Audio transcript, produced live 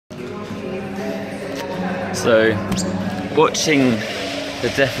So, watching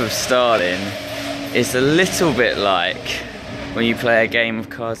the death of Stalin is a little bit like when you play a game of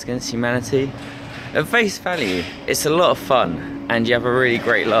Cards Against Humanity. At face value, it's a lot of fun and you have a really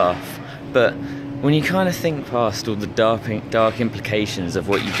great laugh, but when you kind of think past all the dark implications of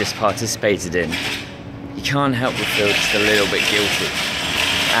what you've just participated in, you can't help but feel just a little bit guilty.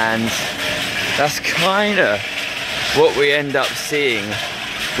 And that's kind of what we end up seeing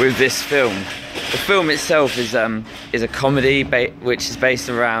with this film. The film itself is a comedy which is based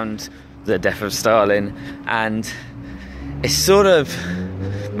around the death of Stalin, and it sort of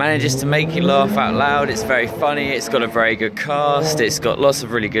manages to make you laugh out loud. It's very funny, it's got a very good cast, it's got lots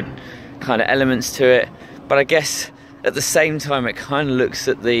of really good kind of elements to it, but I guess at the same time it kind of looks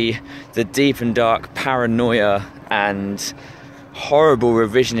at the deep and dark paranoia and horrible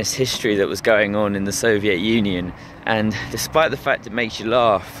revisionist history that was going on in the Soviet Union, and despite the fact it makes you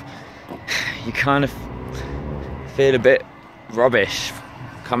laugh, you kind of feel a bit rubbish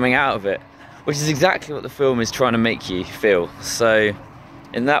coming out of it, which is exactly what the film is trying to make you feel. So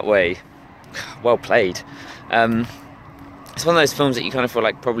in that way, well played. It's one of those films that you kind of feel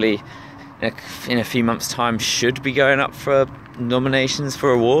like probably in a few months' time should be going up for nominations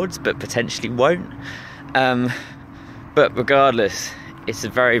for awards, but potentially won't. But regardless, it's a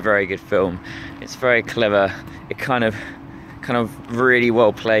very, very good film. It's very clever. It kind of really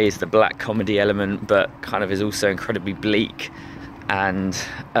well plays the black comedy element, but kind of is also incredibly bleak. And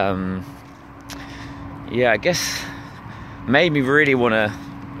yeah, I guess made me really want to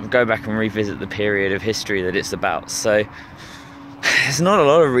go back and revisit the period of history that it's about. So there's not a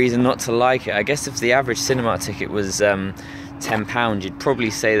lot of reason not to like it. I guess if the average cinema ticket was £10, you'd probably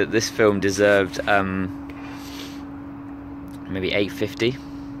say that this film deserved maybe £8.50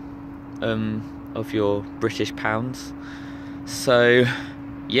 of your British pounds. So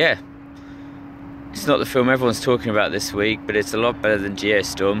yeah, it's not the film everyone's talking about this week, but it's a lot better than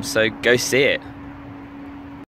Geostorm, so go see it.